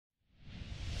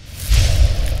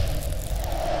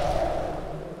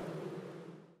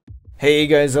Hey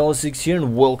guys, Alex here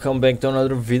and welcome back to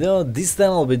another video. This time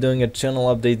I'll be doing a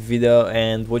channel update video,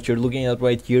 and what you're looking at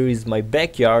right here is my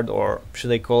backyard, or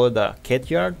should I call it a cat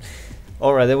yard?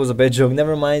 Alright, that was a bad joke,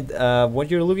 never mind.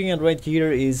 What you're looking at right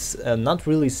here is not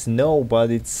really snow, but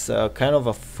it's kind of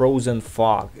a frozen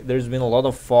fog. There's been a lot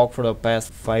of fog for the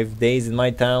past 5 days in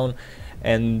my town,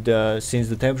 and since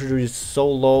the temperature is so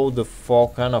low, the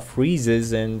fog kind of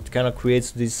freezes and kind of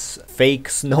creates this fake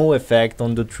snow effect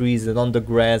on the trees and on the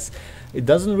grass. It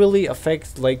doesn't really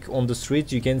affect like on the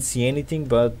streets, you can't see anything,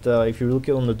 but if you look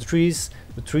at on the trees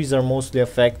are mostly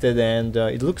affected, and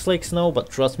it looks like snow, but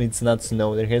trust me, it's not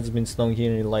snow. There has been snow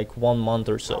here in like 1 month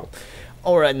or so.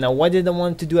 Alright, now why did I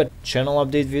want to do a channel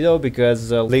update video?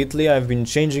 Because lately I've been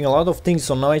changing a lot of things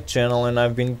on my channel, and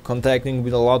I've been contacting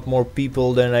with a lot more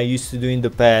people than I used to do in the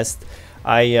past.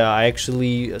 I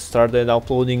actually started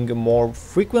uploading more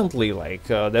frequently. Like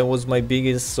that was my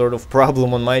biggest sort of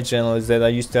problem on my channel, is that I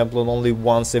used to upload only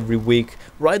once every week.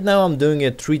 Right now I'm doing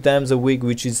it 3 times a week,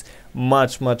 which is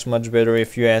much better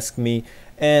if you ask me.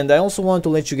 And I also want to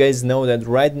let you guys know that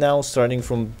right now, starting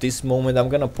from this moment, I'm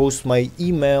gonna post my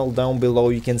email down below.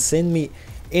 You can send me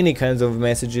any kinds of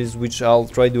messages, which I'll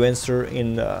try to answer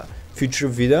in future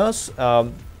videos.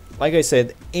 Like I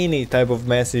said, any type of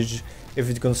message. If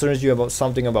it concerns you about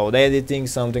something about editing,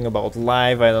 something about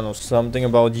live, I don't know, something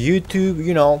about YouTube,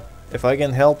 you know, if I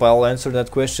can help, I'll answer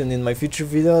that question in my future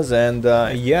videos. And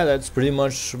yeah, that's pretty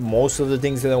much most of the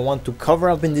things that I want to cover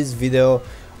up in this video.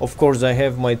 Of course, I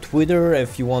have my Twitter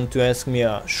if you want to ask me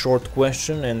a short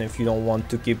question, and if you don't want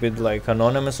to keep it like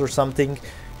anonymous or something,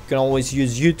 you can always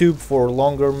use YouTube for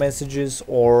longer messages,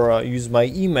 or use my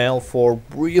email for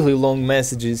really long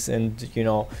messages, and you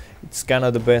know, it's kind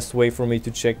of the best way for me to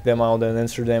check them out and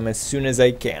answer them as soon as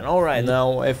I can. Alright,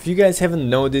 now if you guys haven't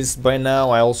noticed by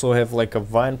now, I also have like a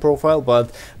Vine profile,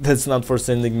 but that's not for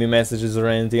sending me messages or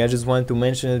anything. I just wanted to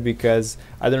mention it because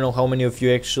I don't know how many of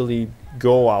you actually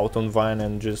go out on Vine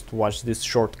and just watch these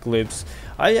short clips.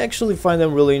 I actually find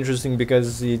them really interesting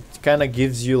because it kind of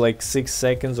gives you like 6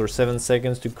 seconds or 7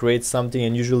 seconds to create something,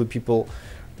 and usually people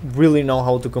really know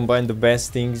how to combine the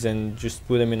best things and just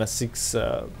put them in a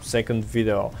 6-second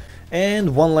video.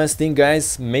 And one last thing,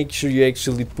 guys, make sure you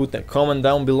actually put a comment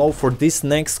down below for this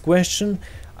next question.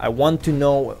 I want to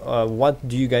know what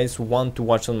do you guys want to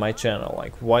watch on my channel.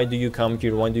 Like, why do you come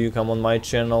here? Why do you come on my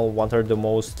channel? What are the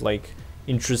most like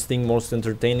interesting, most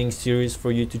entertaining series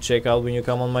for you to check out when you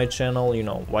come on my channel? You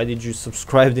know, why did you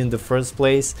subscribe in the first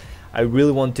place? I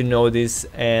really want to know this.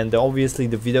 And obviously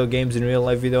the video games in real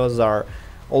life videos are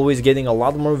always getting a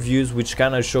lot more views, which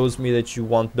kind of shows me that you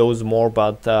want those more.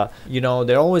 But you know,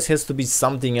 there always has to be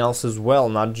something else as well,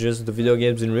 not just the video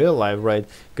games in real life, right?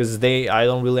 Because I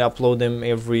don't really upload them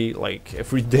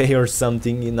every day or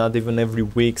something, not even every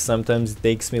week. Sometimes it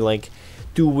takes me like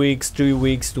 2 weeks, 3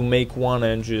 weeks to make one,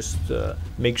 and just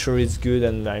make sure it's good,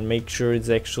 and I make sure it's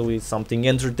actually something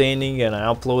entertaining, and I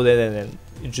upload it, and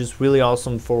it's just really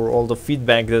awesome for all the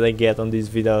feedback that I get on these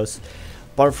videos.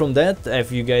 Apart from that, if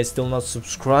you guys still not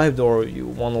subscribed, or you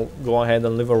want to go ahead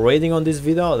and leave a rating on this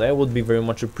video, that would be very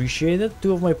much appreciated.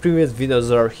 2 of my previous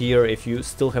videos are here. If you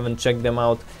still haven't checked them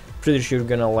out, pretty sure you're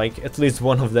gonna like at least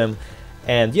one of them.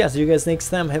 And yeah, see you guys next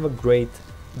time. Have a great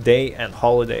day and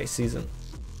holiday season.